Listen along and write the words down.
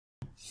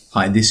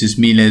Hi, this is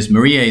Miles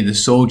Maria, the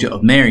Soldier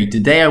of Mary.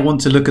 Today I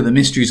want to look at the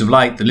mysteries of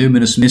light, the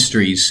luminous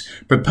mysteries,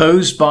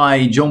 proposed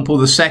by John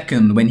Paul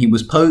II when he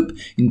was Pope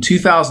in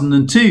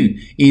 2002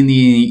 in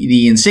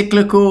the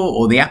encyclical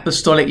or the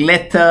apostolic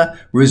letter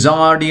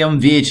Rosarium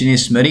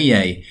Virginis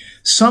Mariae.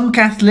 Some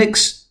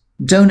Catholics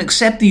don't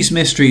accept these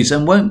mysteries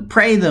and won't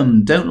pray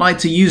them, don't like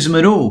to use them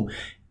at all.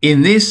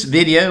 In this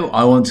video,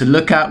 I want to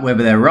look at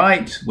whether they're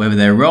right, whether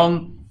they're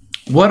wrong,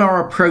 what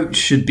our approach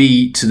should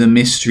be to the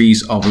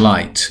mysteries of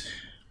light.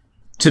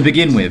 To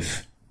begin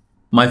with,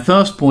 my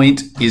first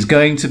point is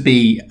going to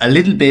be a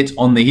little bit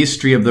on the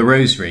history of the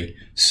Rosary.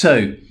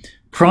 So,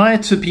 prior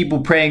to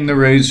people praying the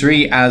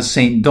Rosary as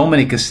St.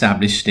 Dominic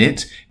established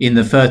it in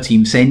the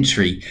 13th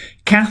century,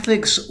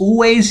 Catholics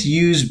always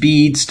used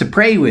beads to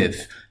pray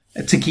with,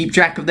 to keep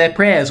track of their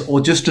prayers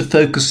or just to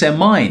focus their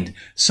mind.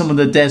 Some of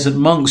the desert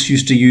monks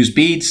used to use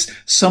beads.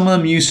 Some of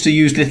them used to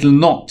use little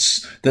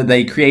knots that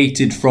they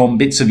created from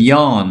bits of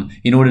yarn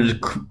in order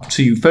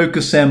to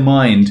focus their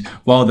mind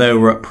while they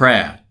were at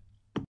prayer.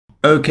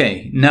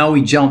 Okay, now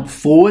we jump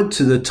forward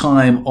to the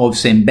time of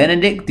St.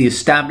 Benedict, the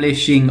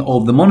establishing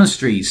of the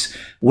monasteries,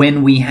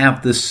 when we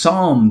have the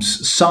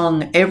Psalms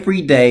sung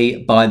every day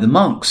by the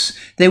monks.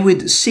 They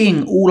would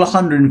sing all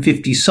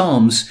 150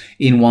 Psalms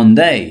in one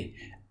day.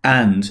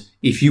 And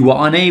if you were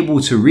unable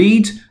to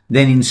read,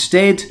 then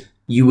instead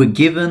you were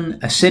given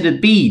a set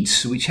of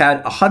beads which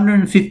had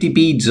 150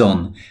 beads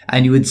on,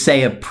 and you would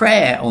say a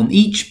prayer on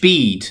each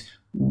bead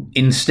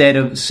instead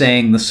of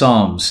saying the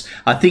Psalms.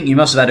 I think you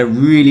must have had a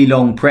really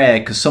long prayer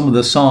because some of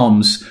the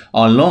Psalms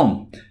are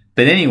long.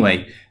 But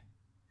anyway,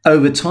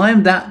 over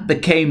time that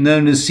became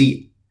known as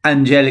the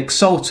Angelic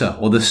Psalter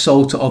or the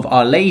Psalter of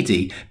Our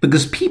Lady,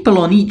 because people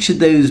on each of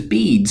those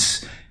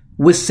beads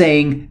was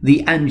saying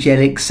the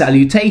angelic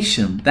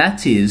salutation.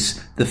 That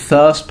is the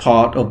first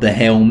part of the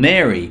Hail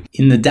Mary.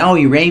 In the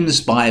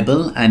Douay-Rheims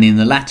Bible and in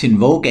the Latin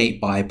Vulgate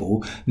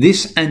Bible,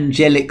 this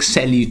angelic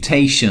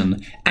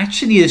salutation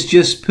actually is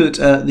just put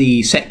at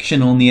the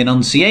section on the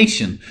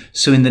Annunciation.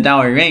 So in the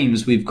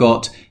Douay-Rheims we've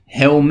got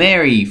Hail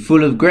Mary,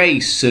 full of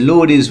grace, the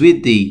Lord is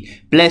with thee.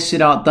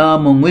 Blessed art thou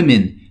among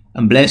women,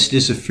 and blessed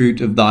is the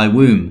fruit of thy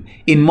womb.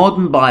 In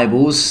modern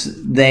Bibles,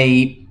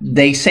 they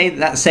say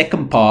that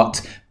second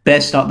part,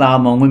 blessed art thou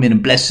among women,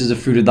 and blessed is the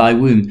fruit of thy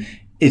womb,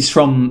 it's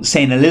from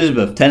Saint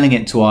Elizabeth telling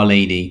it to Our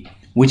Lady.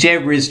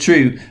 Whichever is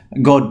true,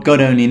 God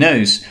only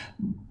knows.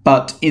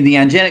 But in the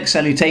angelic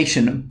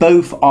salutation,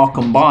 both are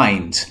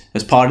combined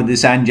as part of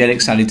this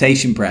angelic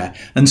salutation prayer.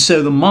 And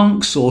so the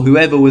monks or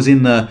whoever was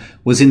in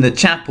the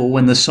chapel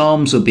when the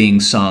Psalms were being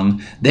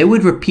sung, they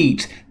would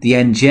repeat the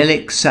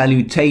angelic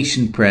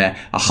salutation prayer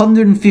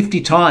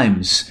 150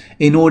 times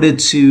in order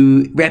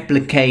to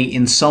replicate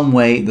in some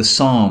way the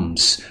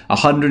Psalms.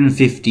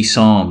 150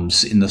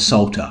 Psalms in the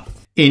Psalter.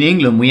 In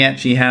England, we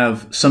actually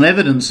have some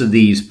evidence of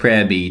these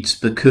prayer beads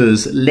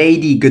because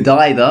Lady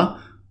Godiva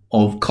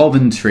of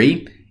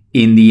Coventry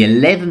in the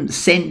 11th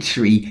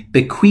century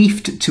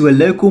bequeathed to a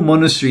local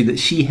monastery that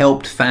she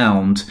helped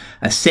found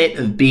a set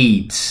of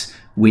beads,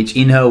 which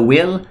in her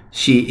will,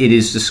 it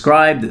is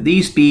described that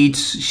these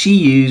beads she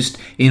used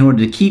in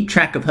order to keep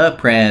track of her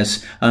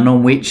prayers and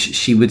on which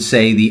she would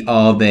say the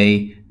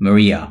Ave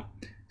Maria.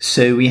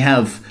 So we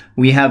have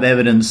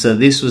evidence that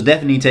this was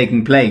definitely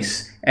taking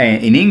place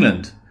in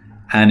England,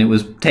 and it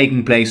was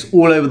taking place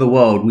all over the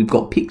world. We've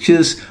got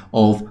pictures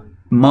of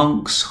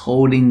monks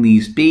holding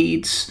these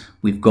beads.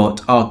 We've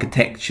got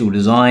architectural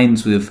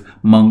designs with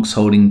monks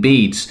holding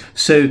beads.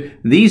 So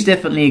these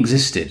definitely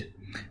existed.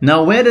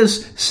 Now, where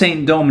does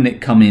St.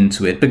 Dominic come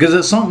into it?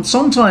 Because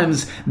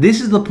sometimes this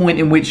is the point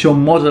in which your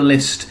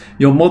modernist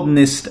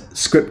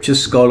scripture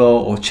scholar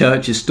or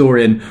church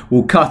historian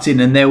will cut in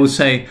and they will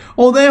say,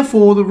 oh,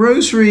 therefore the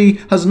Rosary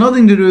has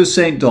nothing to do with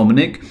St.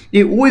 Dominic.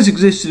 It always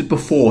existed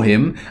before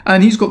him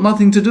and he's got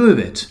nothing to do with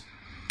it.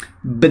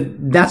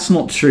 But that's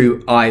not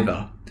true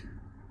either.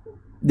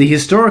 The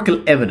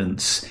historical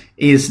evidence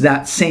is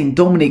that St.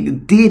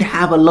 Dominic did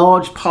have a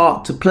large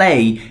part to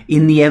play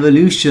in the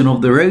evolution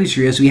of the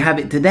Rosary as we have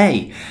it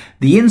today.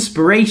 The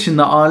inspiration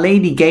that Our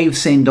Lady gave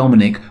St.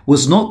 Dominic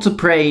was not to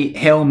pray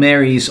Hail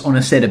Marys on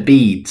a set of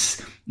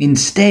beads.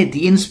 Instead,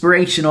 the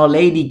inspiration Our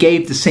Lady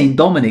gave to St.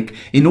 Dominic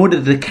in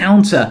order to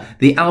counter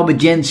the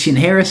Albigensian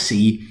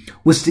heresy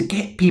was to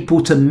get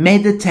people to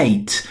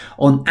meditate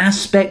on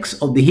aspects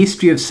of the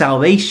history of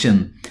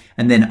salvation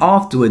and then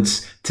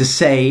afterwards to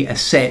say a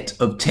set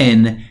of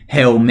 10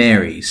 Hail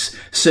Marys.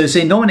 So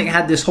St. Dominic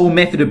had this whole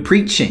method of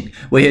preaching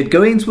where he'd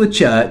go into a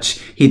church,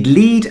 he'd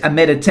lead a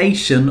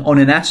meditation on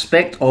an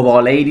aspect of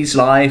Our Lady's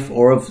life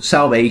or of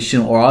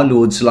salvation or our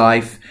Lord's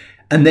life,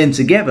 and then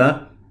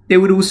together they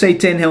would all say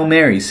 10 Hail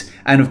Marys.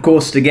 And of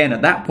course, again,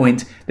 at that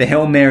point, the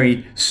Hail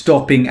Mary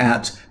stopping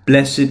at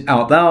blessed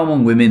art thou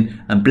among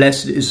women and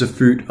blessed is the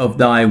fruit of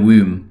thy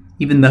womb.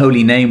 Even the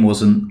holy name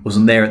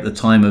wasn't there at the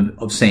time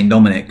of St.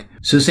 Dominic.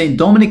 So St.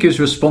 Dominic is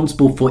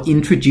responsible for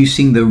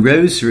introducing the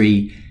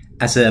Rosary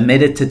as a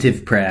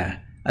meditative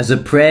prayer, as a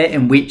prayer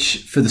in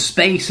which for the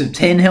space of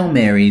 10 Hail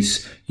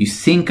Marys, you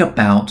think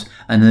about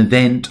an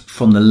event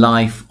from the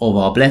life of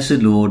our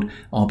blessed Lord,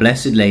 our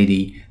blessed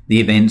Lady, the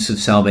events of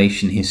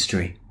salvation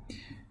history.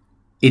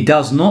 It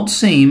does not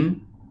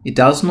seem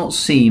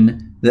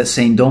that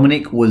Saint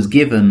Dominic was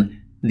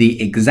given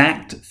the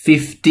exact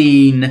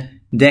 15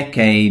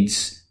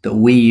 decades that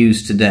we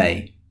use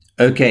today.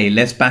 Okay,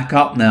 let's back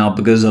up now,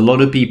 because a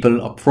lot of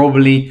people are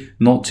probably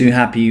not too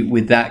happy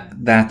with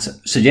that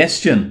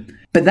suggestion.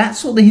 But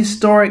that's what the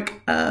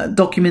historic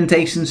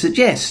documentation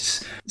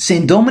suggests.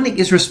 Saint Dominic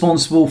is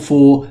responsible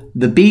for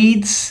the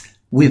beads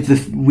with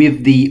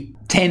the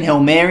 10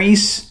 Hail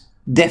Marys,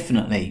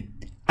 definitely,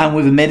 and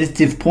with a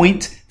meditative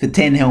point for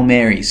 10 Hail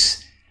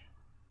Marys.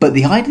 But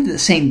the idea that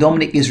Saint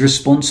Dominic is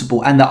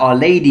responsible and that Our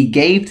Lady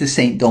gave to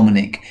Saint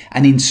Dominic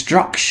an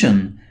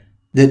instruction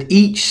that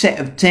each set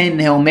of 10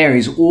 Hail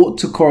Marys ought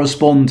to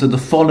correspond to the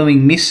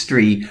following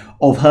mystery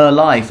of her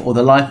life or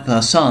the life of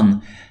her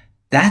son,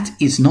 that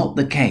is not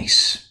the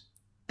case.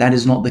 That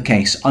is not the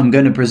case. I'm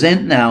going to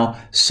present now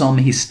some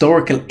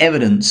historical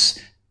evidence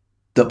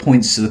that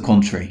points to the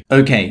contrary.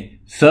 Okay,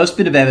 first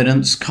bit of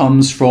evidence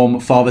comes from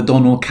Father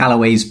Donald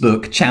Calloway's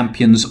book,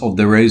 Champions of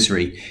the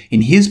Rosary.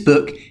 In his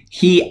book,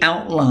 he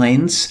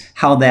outlines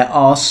how there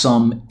are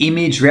some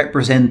image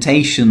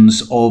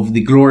representations of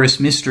the glorious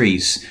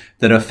mysteries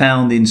that are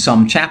found in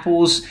some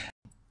chapels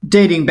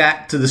dating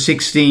back to the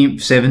 16th,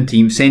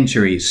 17th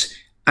centuries.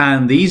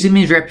 And these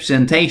image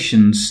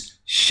representations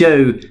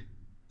show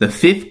the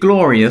fifth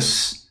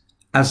glorious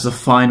as the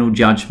final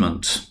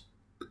judgment.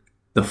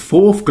 The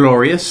fourth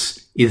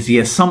glorious is the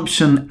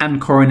Assumption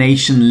and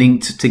Coronation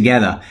linked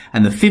together,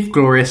 and the fifth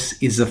glorious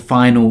is the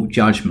final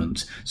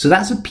judgment. So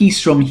that's a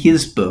piece from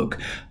his book.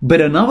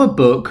 But another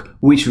book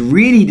which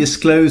really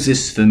disclosed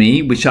this for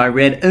me, which I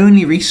read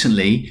only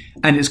recently,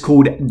 and it's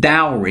called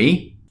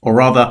Dowry, or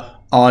rather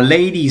Our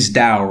Lady's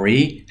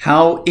Dowry,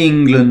 How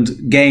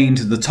England Gained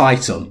the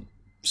Title.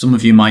 Some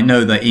of you might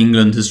know that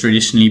England has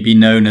traditionally been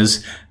known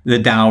as the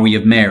Dowry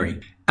of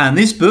Mary. And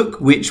this book,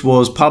 which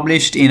was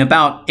published in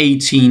about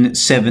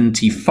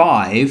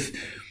 1875,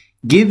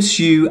 gives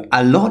you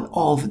a lot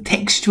of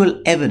textual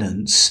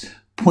evidence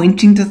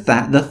pointing to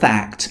the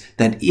fact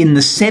that in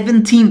the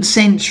 17th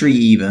century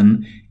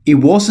even, it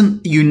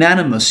wasn't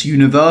unanimous,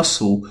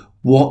 universal,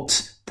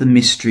 what the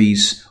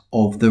mysteries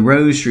of the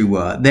Rosary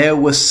were. There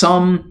were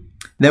some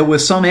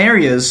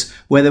areas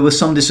where there was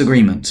some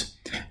disagreement.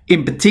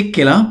 In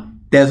particular,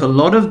 there's a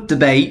lot of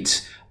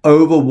debate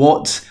over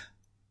what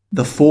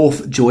the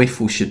fourth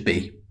joyful should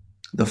be.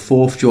 The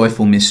fourth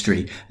joyful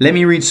mystery. Let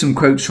me read some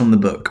quotes from the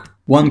book.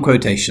 One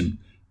quotation.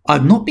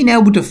 I've not been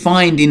able to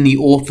find in the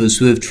authors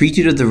who have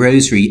treated of the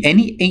Rosary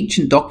any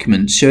ancient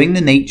documents showing the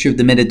nature of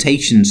the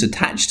meditations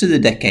attached to the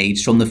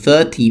decades from the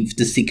 13th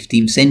to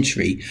 16th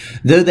century,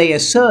 though they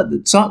assert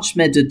that such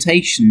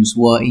meditations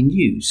were in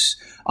use.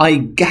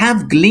 I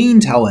have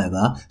gleaned,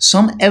 however,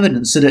 some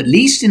evidence that at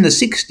least in the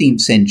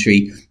 16th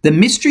century, the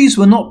mysteries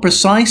were not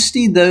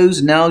precisely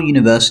those now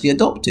universally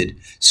adopted.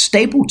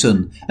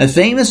 Stapleton, a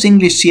famous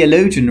English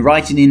theologian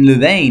writing in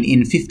Louvain in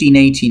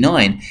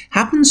 1589,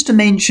 happens to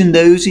mention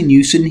those in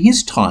use in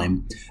his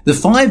time. The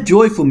 5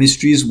 joyful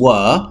mysteries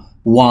were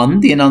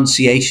 1. The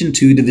Annunciation,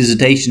 2. The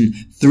Visitation,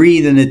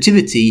 3. The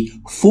Nativity,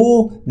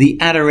 4. The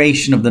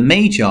Adoration of the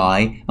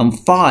Magi, and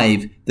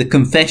 5. The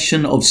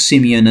Confession of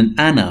Simeon and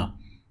Anna.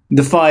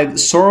 The 5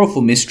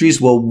 sorrowful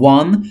mysteries were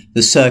 1.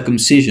 The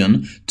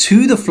Circumcision,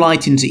 2. The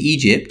Flight into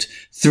Egypt,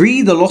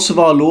 3. The Loss of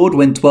our Lord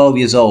when 12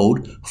 years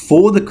old,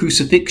 4. The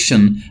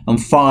Crucifixion,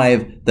 and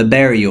 5. The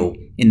Burial.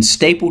 In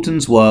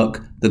Stapleton's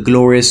work, the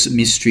glorious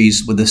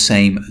mysteries were the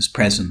same as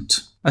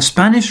present. A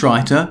Spanish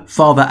writer,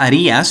 Father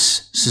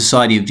Arias,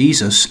 Society of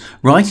Jesus,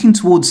 writing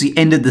towards the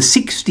end of the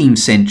 16th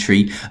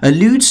century,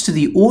 alludes to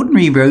the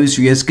ordinary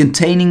rosary as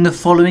containing the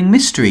following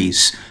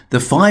mysteries. The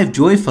 5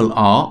 joyful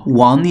are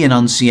 1. The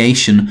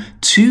Annunciation,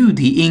 2.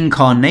 The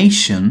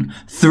Incarnation,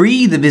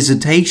 3. The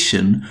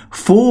Visitation,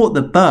 4.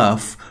 The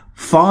Birth,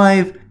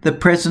 5. The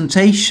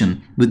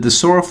Presentation, with the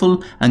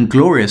sorrowful and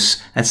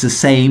glorious as the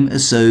same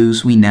as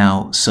those we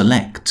now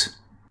select.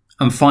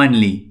 And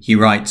finally, he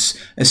writes,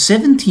 a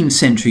 17th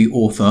century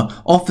author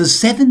offers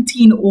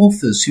 17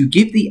 authors who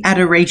give the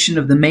adoration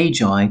of the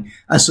Magi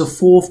as the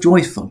 4th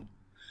joyful,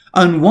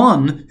 and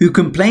one who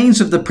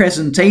complains of the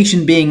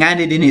presentation being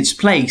added in its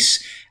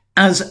place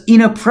as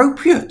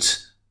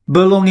inappropriate,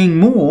 belonging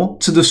more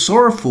to the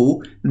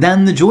sorrowful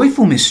than the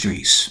joyful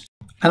mysteries.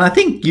 And I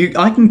think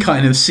I can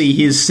kind of see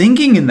his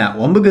thinking in that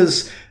one,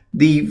 because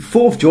the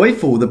 4th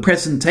joyful, the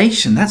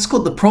presentation, that's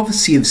got the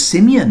prophecy of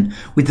Simeon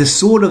with the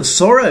sword of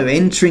sorrow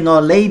entering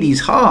Our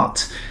Lady's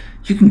heart.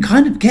 You can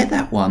kind of get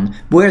that one.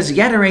 Whereas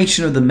the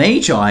adoration of the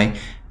Magi,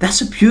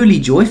 that's a purely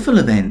joyful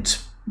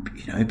event,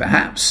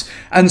 perhaps.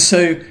 And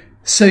so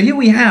here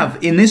we have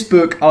in this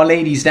book, Our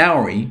Lady's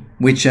Dowry,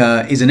 which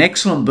is an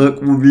excellent book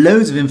with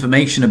loads of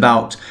information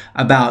about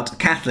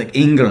Catholic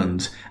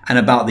England and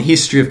about the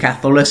history of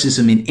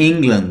Catholicism in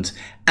England,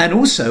 and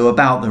also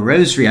about the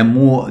Rosary and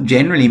more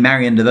generally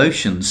Marian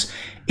devotions.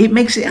 It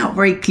makes it out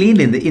very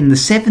clearly that in the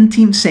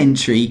 17th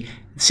century,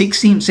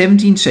 16th,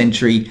 17th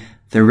century,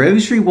 The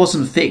rosary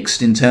wasn't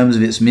fixed in terms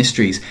of its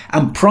mysteries.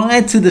 And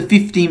prior to the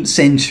 15th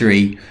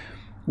century,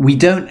 we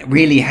don't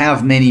really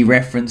have many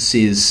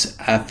references.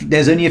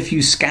 There's only a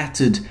few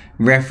scattered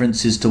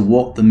references to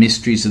what the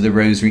mysteries of the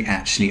rosary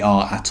actually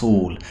are at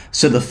all.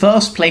 So the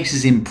first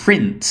places in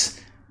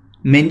print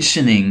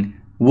mentioning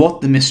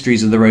what the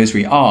mysteries of the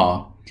rosary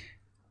are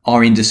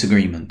in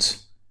disagreement.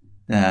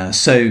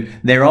 So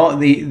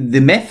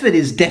the method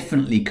is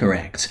definitely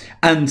correct.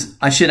 And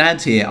I should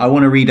add here, I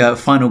want to read a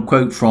final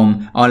quote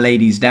from Our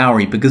Lady's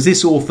Dowry, because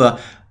this author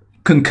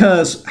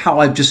concurs how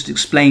I've just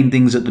explained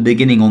things at the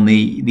beginning on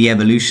the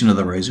evolution of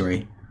the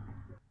rosary.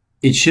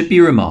 It should be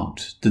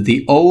remarked that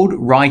the old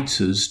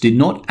writers did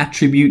not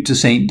attribute to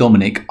Saint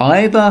Dominic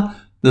either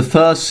the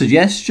first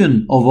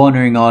suggestion of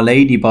honouring Our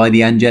Lady by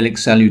the angelic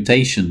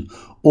salutation,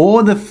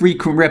 or the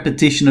frequent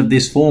repetition of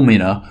this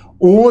formula,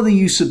 or the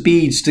use of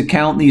beads to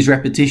count these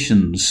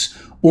repetitions.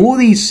 All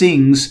these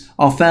things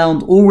are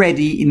found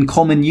already in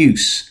common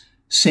use.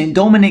 Saint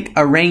Dominic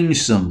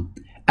arranged them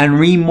and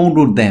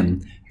remodelled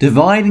them,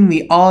 dividing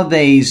the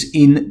Aves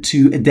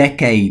into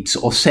decades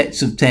or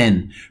sets of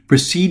 10,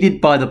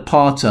 preceded by the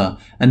Pater,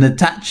 and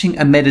attaching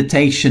a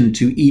meditation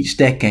to each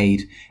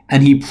decade.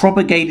 And he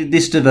propagated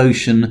this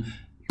devotion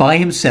by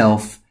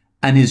himself,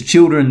 and his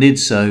children did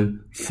so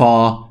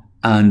far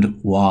and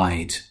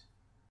wide.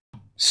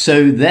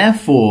 So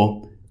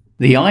therefore,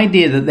 the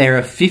idea that there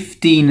are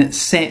 15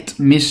 set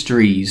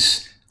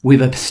mysteries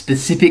with a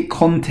specific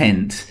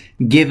content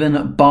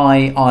given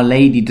by Our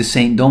Lady to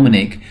Saint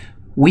Dominic,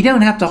 we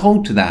don't have to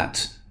hold to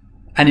that.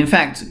 And in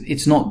fact,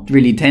 it's not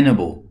really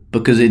tenable,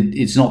 because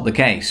it's not the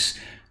case.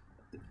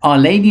 Our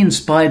Lady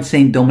inspired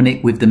Saint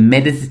Dominic with the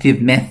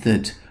meditative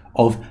method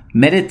of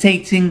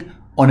meditating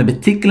on a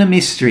particular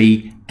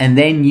mystery and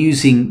then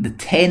using the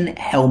 10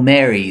 Hail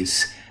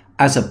Marys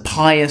as a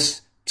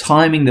pious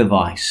timing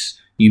device.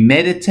 You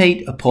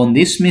meditate upon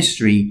this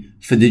mystery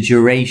for the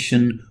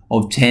duration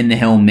of 10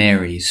 Hail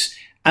Marys.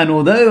 And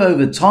although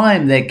over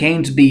time there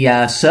came to be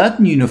a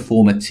certain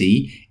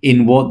uniformity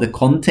in what the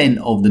content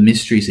of the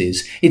mysteries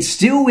is, it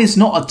still is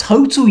not a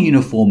total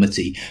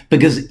uniformity,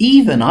 because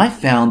even I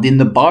found in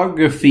the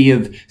biography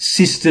of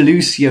Sister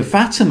Lucia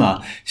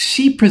Fatima,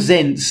 she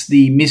presents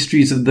the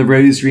mysteries of the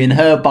Rosary in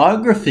her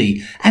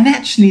biography, and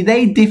actually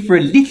they differ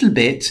a little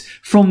bit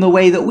from the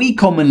way that we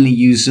commonly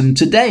use them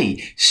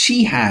today.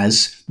 She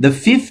has the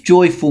fifth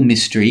joyful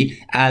mystery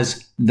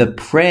as the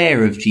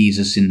prayer of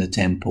Jesus in the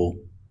temple.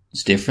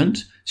 It's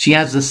different. She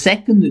has the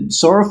second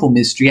sorrowful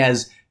mystery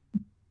as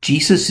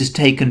Jesus is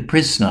taken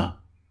prisoner.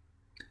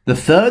 The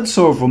third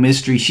sorrowful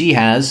mystery she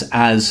has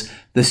as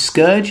the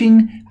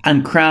scourging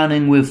and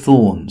crowning with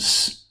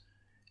thorns.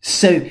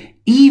 So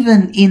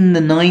even in the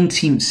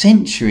 19th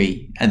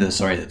century, the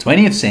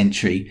 20th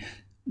century,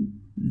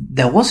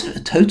 there wasn't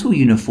a total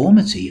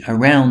uniformity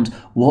around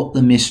what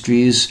the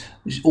mysteries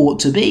ought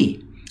to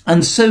be.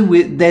 And so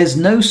there's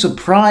no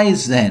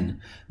surprise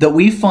then that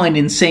we find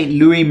in St.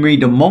 Louis-Marie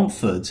de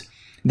Montfort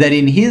that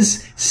in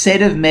his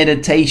set of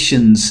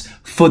meditations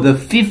for the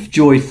fifth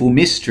joyful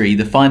mystery,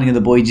 the finding of the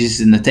boy Jesus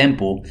in the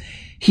temple,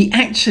 he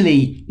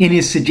actually, in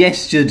his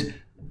suggested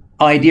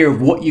idea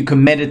of what you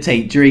can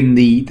meditate during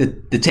the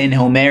 10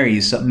 Hail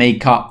Marys that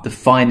make up the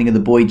finding of the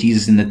boy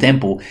Jesus in the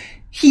temple,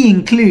 he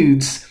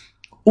includes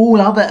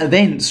all other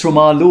events from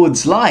our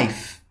Lord's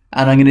life.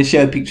 And I'm going to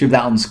show a picture of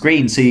that on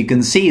screen so you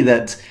can see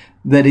that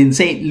in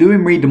St.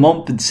 Louis-Marie de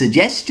Montfort's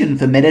suggestion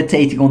for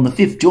meditating on the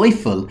fifth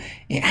joyful,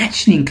 it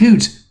actually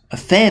includes a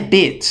fair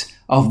bit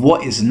of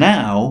what is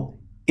now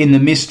in the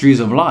mysteries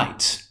of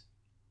light.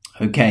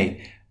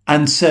 Okay,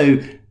 and so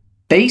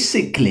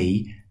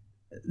basically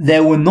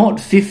there were not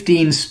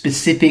 15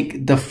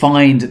 specific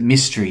defined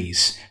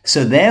mysteries.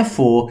 So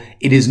therefore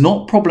it is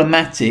not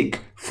problematic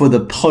for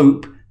the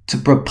Pope to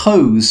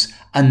propose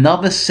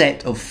another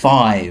set of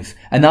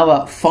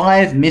another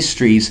five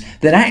mysteries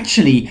that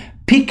actually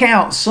pick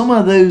out some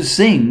of those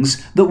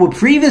things that were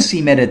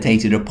previously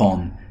meditated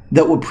upon,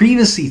 that were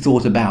previously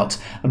thought about,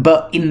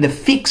 but in the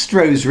fixed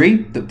rosary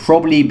that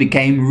probably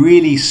became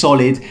really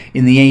solid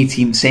in the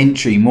 18th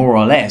century, more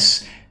or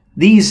less,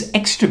 these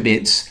extra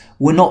bits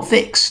were not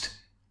fixed.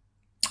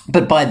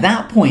 But by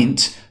that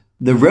point,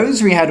 the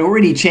rosary had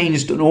already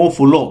changed an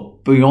awful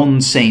lot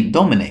beyond Saint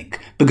Dominic.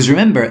 Because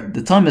remember, at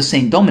the time of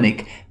Saint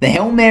Dominic, the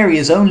Hail Mary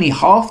is only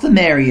half the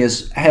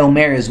Hail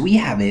Mary as we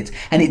have it,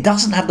 and it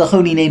doesn't have the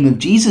holy name of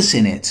Jesus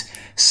in it.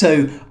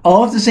 So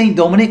after Saint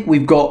Dominic,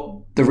 we've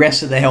got the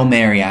rest of the Hail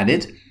Mary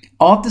added.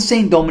 After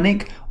Saint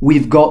Dominic,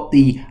 we've got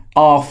the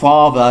Our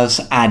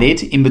Fathers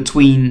added in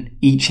between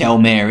each Hail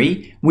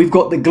Mary. We've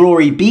got the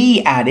Glory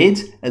Be added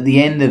at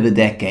the end of the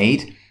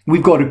decade.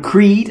 We've got a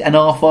Creed, an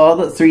Our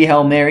Father, 3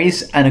 Hail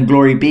Marys, and a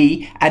Glory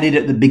Be added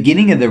at the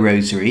beginning of the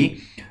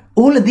Rosary.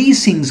 All of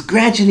these things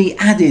gradually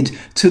added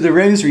to the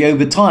Rosary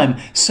over time.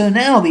 So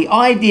now the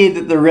idea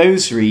that the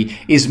Rosary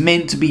is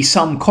meant to be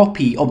some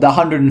copy of the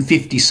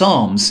 150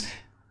 Psalms,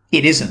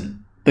 it isn't.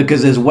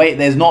 because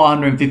there's not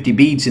 150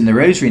 beads in the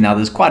rosary now.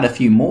 There's quite a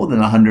few more than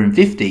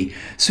 150.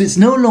 So it's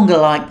no longer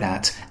like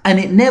that. And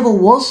it never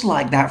was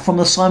like that from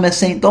the time of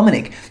St.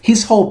 Dominic.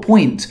 His whole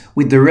point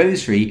with the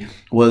rosary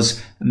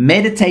was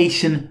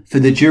meditation for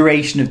the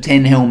duration of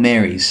 10 Hail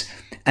Marys.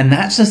 And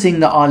that's the thing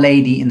that Our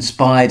Lady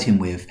inspired him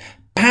with.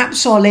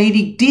 Perhaps Our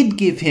Lady did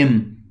give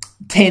him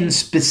 15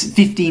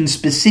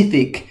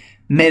 specific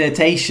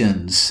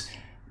meditations,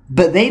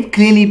 but they've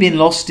clearly been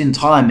lost in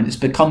time, and it's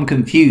become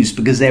confused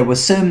because there were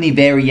so many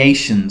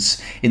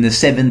variations in the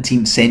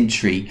 17th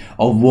century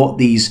of what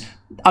these,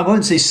 I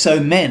won't say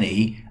so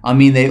many, I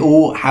mean they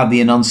all have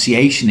the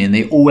Annunciation in,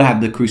 they all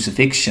have the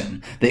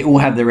crucifixion, they all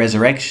have the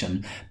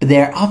resurrection, but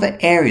there are other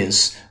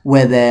areas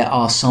where there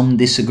are some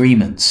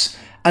disagreements.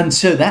 And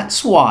so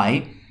that's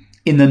why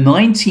in the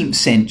 19th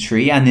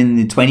century and in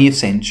the 20th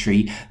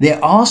century,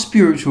 there are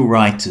spiritual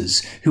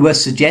writers who are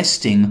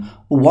suggesting,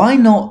 why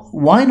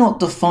not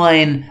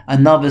define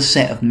another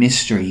set of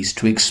mysteries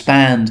to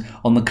expand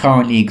on the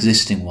currently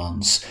existing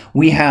ones?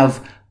 We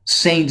have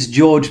Saint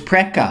George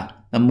Precker,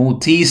 a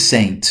Maltese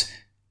saint.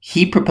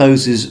 He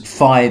proposes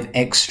 5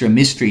 extra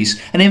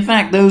mysteries. And in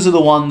fact, those are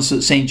the ones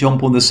that St. John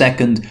Paul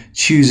II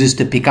chooses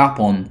to pick up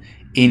on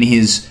in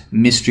his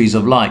Mysteries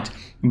of Light.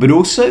 But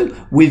also,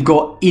 we've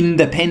got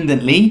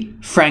independently,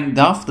 Frank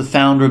Duff, the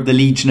founder of the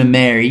Legion of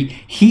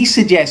Mary. He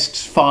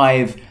suggests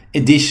 5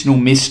 additional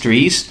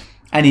mysteries.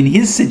 And in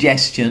his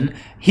suggestion,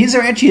 his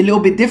are actually a little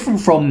bit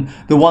different from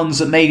the ones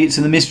that made it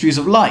to the Mysteries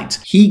of Light.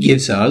 He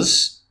gives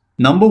us,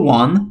 number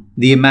 1,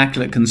 the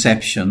Immaculate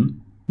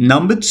Conception.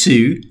 Number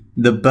 2,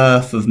 the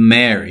birth of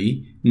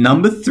Mary.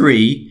 Number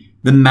 3,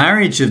 the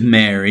marriage of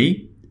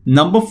Mary.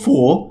 Number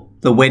 4,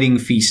 the wedding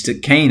feast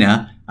at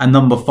Cana. And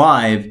number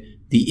 5,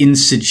 the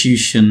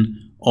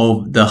institution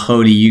of the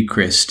Holy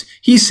Eucharist.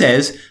 He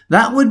says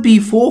that would be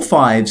 4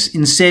 fives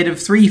instead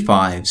of 3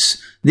 fives.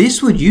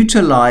 This would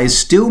utilize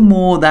still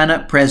more than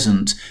at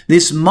present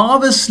this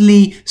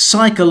marvelously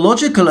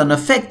psychological and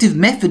effective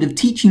method of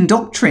teaching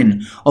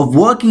doctrine, of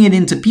working it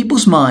into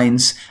people's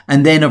minds,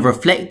 and then of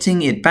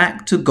reflecting it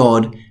back to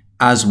God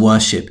as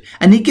worship.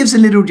 And he gives a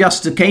little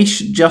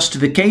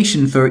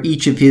justification for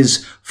each of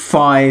his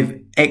 5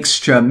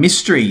 extra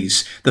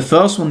mysteries. The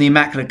first one, the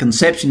Immaculate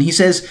Conception, he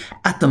says,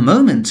 at the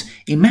moment,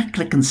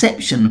 Immaculate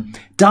Conception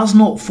does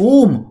not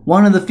form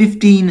one of the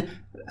 15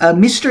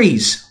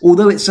 mysteries,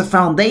 although it's a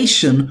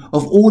foundation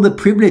of all the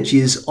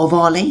privileges of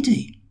Our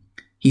Lady.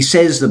 He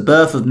says the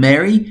birth of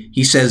Mary,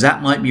 he says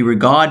that might be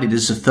regarded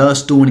as the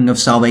first dawning of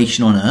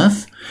salvation on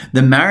earth.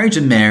 The marriage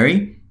of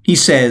Mary, he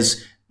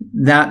says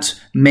that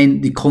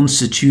meant the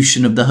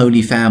constitution of the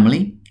Holy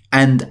Family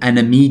and an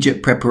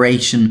immediate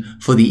preparation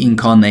for the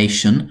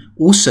Incarnation,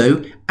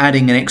 also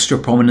adding an extra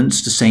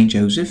prominence to Saint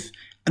Joseph.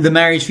 The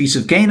marriage feast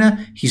of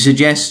Cana, he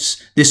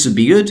suggests this would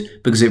be good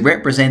because it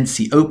represents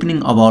the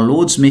opening of our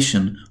Lord's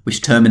mission,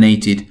 which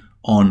terminated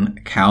on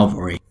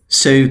Calvary.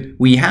 So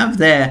we have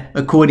there,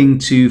 according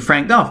to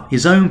Frank Duff,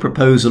 his own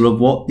proposal of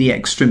what the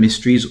extra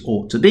mysteries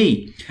ought to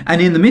be. And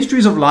in the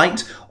Mysteries of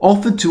Light,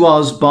 offered to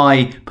us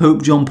by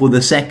Pope John Paul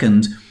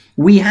II,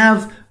 we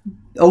have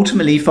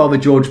ultimately Father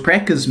George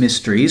Precker's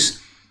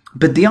mysteries,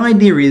 but the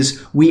idea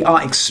is we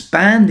are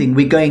expanding,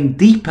 we're going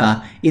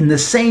deeper in the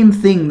same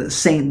thing that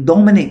St.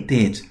 Dominic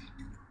did.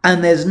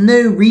 And there's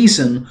no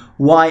reason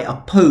why a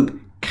pope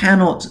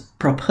cannot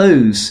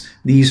propose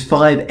these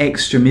 5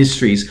 extra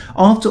mysteries.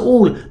 After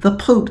all, the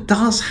pope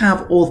does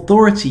have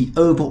authority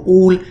over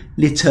all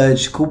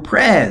liturgical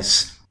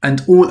prayers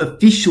and all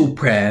official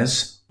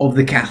prayers of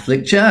the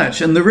Catholic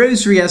Church, and the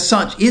Rosary as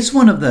such is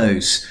one of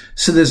those.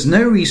 So there's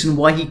no reason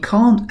why he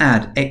can't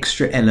add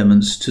extra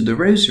elements to the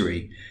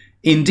Rosary.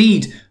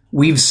 Indeed,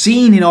 we've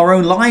seen in our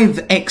own life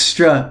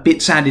extra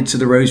bits added to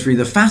the Rosary.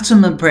 The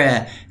Fatima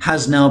prayer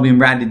has now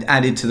been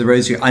added to the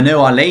Rosary. I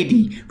know Our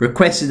Lady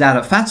requested that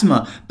at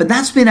Fatima, but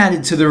that's been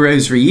added to the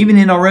Rosary even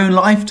in our own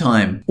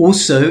lifetime.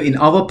 Also, in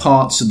other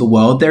parts of the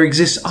world, there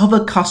exist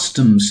other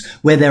customs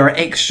where there are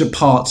extra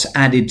parts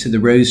added to the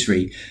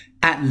Rosary.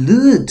 At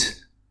Lourdes,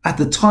 at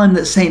the time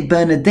that Saint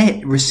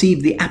Bernadette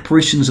received the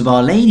apparitions of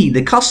Our Lady,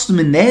 the custom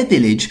in their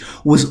village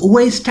was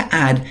always to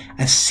add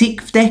a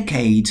 6th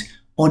decade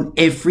on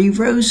every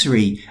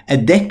rosary, a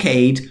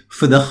decade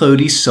for the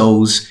holy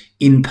souls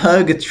in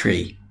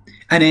purgatory.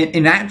 And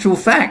in actual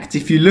fact,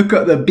 if you look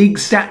at the big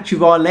statue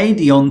of Our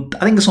Lady I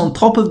think it's on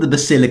top of the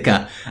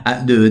basilica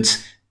at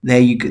Lourdes, there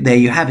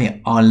you have it.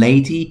 Our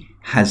Lady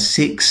has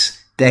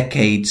 6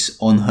 decades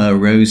on her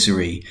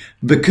rosary,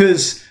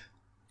 because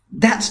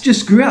that's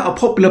just grew out of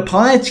popular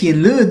piety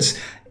in Lourdes.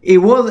 It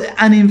was,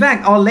 and in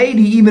fact, Our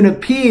Lady even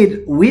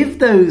appeared with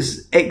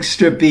those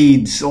extra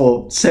beads,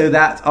 or so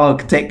that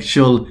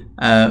architectural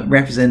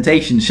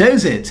representation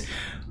shows it.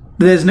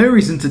 But there's no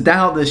reason to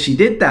doubt that she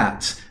did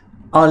that.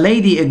 Our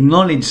Lady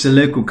acknowledged the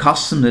local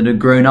custom that had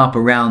grown up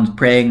around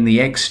praying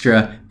the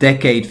extra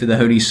decade for the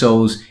holy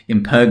souls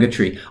in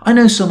purgatory. I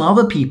know some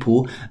other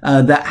people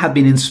that have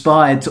been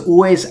inspired to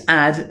always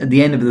add at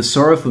the end of the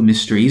sorrowful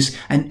mysteries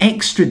an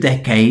extra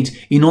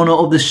decade in honor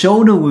of the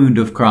shoulder wound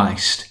of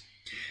Christ.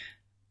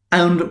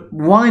 And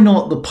why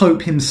not the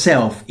Pope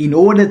himself, in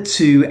order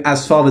to,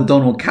 as Father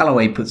Donald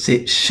Calloway puts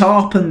it,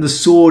 sharpen the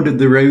sword of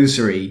the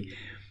Rosary,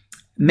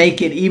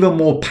 make it even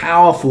more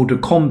powerful to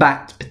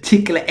combat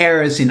particular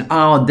errors in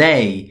our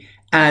day,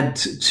 add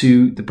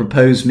to the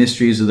proposed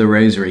mysteries of the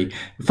Rosary.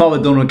 Father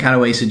Donald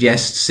Calloway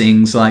suggests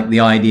things like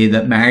the idea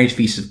that marriage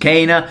feast of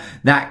Cana,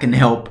 that can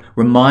help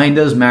remind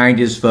us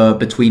marriages for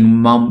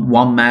between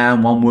one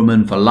man, one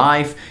woman for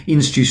life.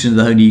 Institution of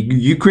the Holy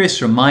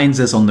Eucharist reminds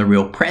us on the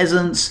real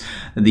presence.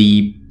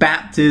 The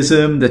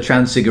baptism, the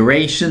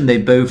transfiguration, they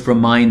both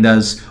remind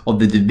us of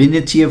the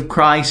divinity of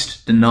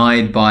Christ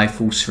denied by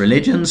false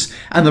religions.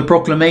 And the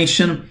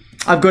proclamation,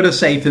 I've got to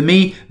say, for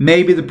me,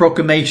 maybe the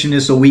proclamation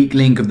is a weak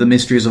link of the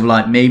mysteries of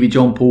light. Maybe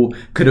John Paul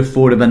could have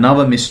thought of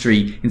another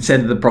mystery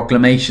instead of the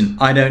proclamation.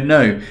 I don't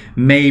know.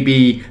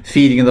 Maybe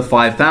feeding of the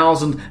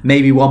 5,000.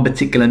 Maybe one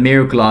particular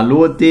miracle our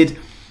Lord did.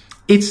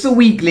 It's the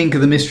weak link of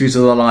the mysteries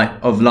of the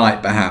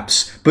light,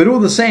 perhaps. But all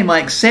the same, I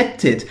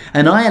accept it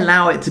and I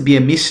allow it to be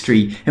a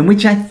mystery in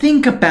which I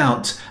think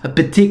about a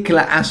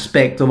particular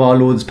aspect of our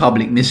Lord's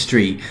public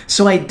mystery.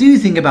 So I do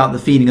think about the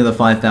feeding of the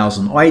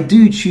 5,000, or I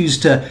do choose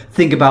to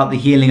think about the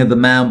healing of the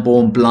man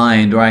born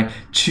blind, or I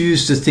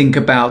choose to think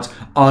about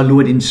our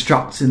Lord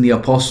instructing the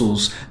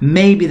apostles.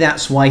 Maybe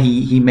that's why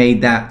he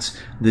made that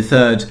the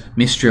third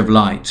mystery of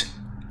light.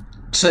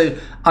 So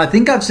I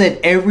think I've said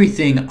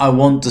everything I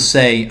want to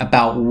say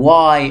about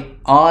why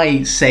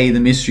I say the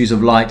mysteries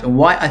of light and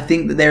why I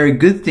think that they're a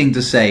good thing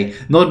to say,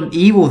 not an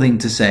evil thing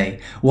to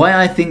say. Why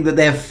I think that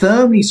they're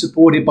firmly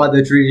supported by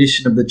the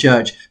tradition of the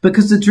church,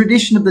 because the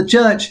tradition of the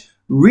church,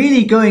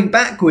 really going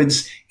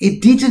backwards, it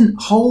didn't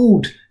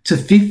hold to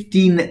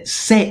 15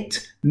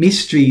 set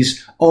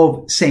mysteries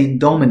of Saint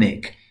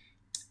Dominic.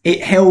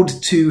 It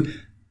held to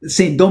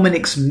Saint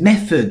Dominic's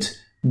method,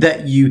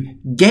 that you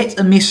get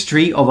a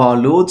mystery of our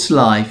Lord's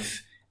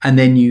life and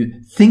then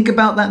you think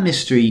about that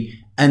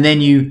mystery and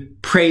then you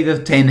pray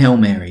the 10 Hail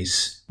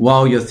Marys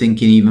while you're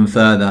thinking even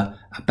further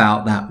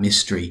about that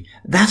mystery.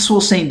 That's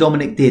what St.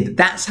 Dominic did.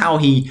 That's how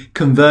he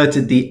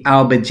converted the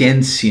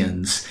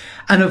Albigensians.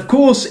 And of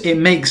course, it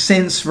makes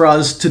sense for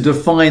us to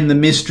define the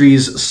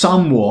mysteries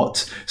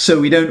somewhat, so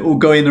we don't all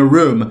go in a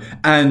room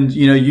and,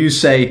 you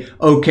say,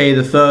 okay,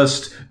 the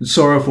first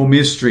sorrowful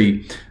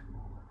mystery.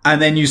 And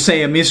then you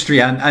say a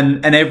mystery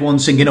and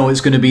everyone's thinking, oh,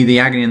 it's going to be the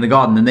agony in the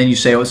garden. And then you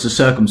say, oh, it's the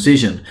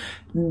circumcision.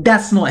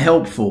 That's not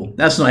helpful.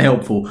 That's not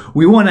helpful.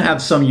 We want to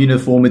have some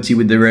uniformity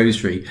with the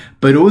Rosary.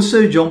 But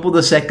also John Paul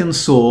II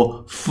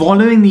saw,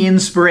 following the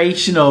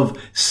inspiration of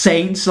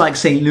saints like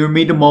St.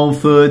 Louis de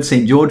Montfort,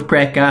 St. George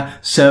Preca,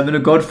 Servant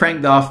of God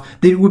Frank Duff,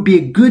 that it would be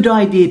a good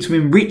idea to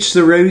enrich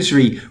the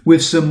Rosary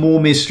with some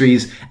more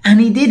mysteries. And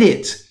he did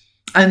it.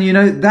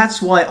 And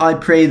that's why I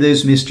pray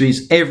those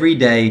mysteries every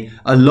day,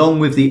 along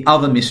with the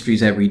other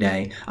mysteries every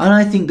day. And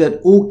I think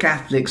that all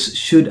Catholics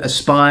should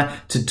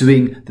aspire to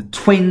doing the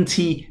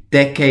 20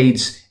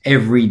 decades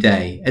every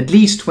day. At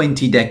least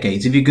 20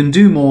 decades. If you can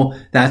do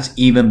more, that's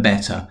even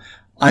better.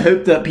 I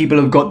hope that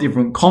people have got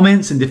different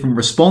comments and different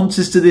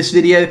responses to this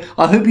video.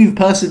 I hope you've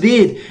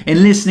persevered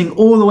in listening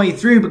all the way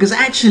through, because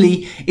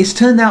actually it's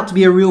turned out to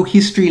be a real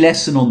history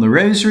lesson on the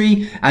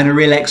Rosary and a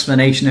real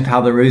explanation of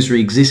how the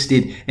Rosary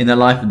existed in the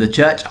life of the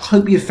Church. I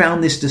hope you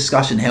found this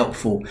discussion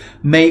helpful.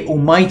 May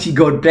Almighty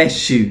God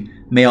bless you.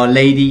 May Our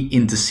Lady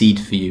intercede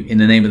for you. In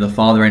the name of the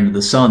Father, and of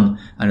the Son,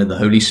 and of the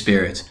Holy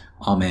Spirit.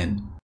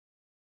 Amen.